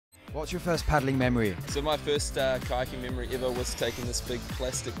What's your first paddling memory? So my first kayaking memory ever was taking this big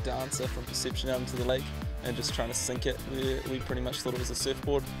plastic dancer from Perception out into the lake and just trying to sink it. We pretty much thought it was a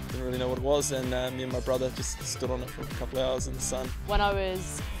surfboard, didn't really know what it was, and me and my brother just stood on it for a couple of hours in the sun. When I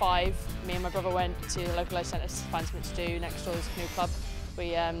was 5, me and my brother went to the local ice centre to find something to do next door's canoe club.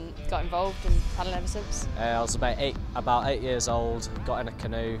 We got involved and paddling ever since. I was about eight years old, got in a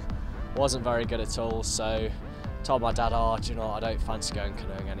canoe, wasn't very good at all, so told my dad, oh, do you know what, I don't fancy going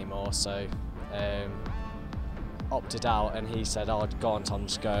canoeing anymore, so opted out, and he said, oh, go on Tom,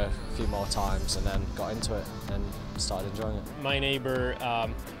 just go a few more times, and then got into it and started enjoying it. My neighbor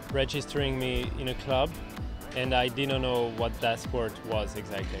registering me in a club, and I didn't know what that sport was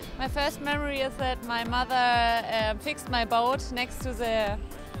exactly. My first memory is that my mother fixed my boat next to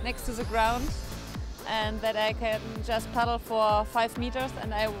the ground, and that I can just paddle for 5 meters,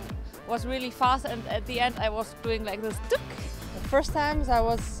 and I was really fast, and at the end I was doing like this. The first times I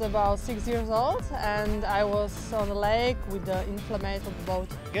was about 6 years old, and I was on the lake with the inflatable boat.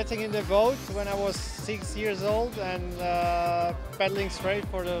 Getting in the boat when I was 6 years old and paddling straight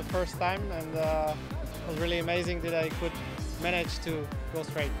for the first time, and it was really amazing that I could manage to go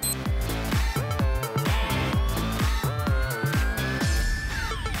straight.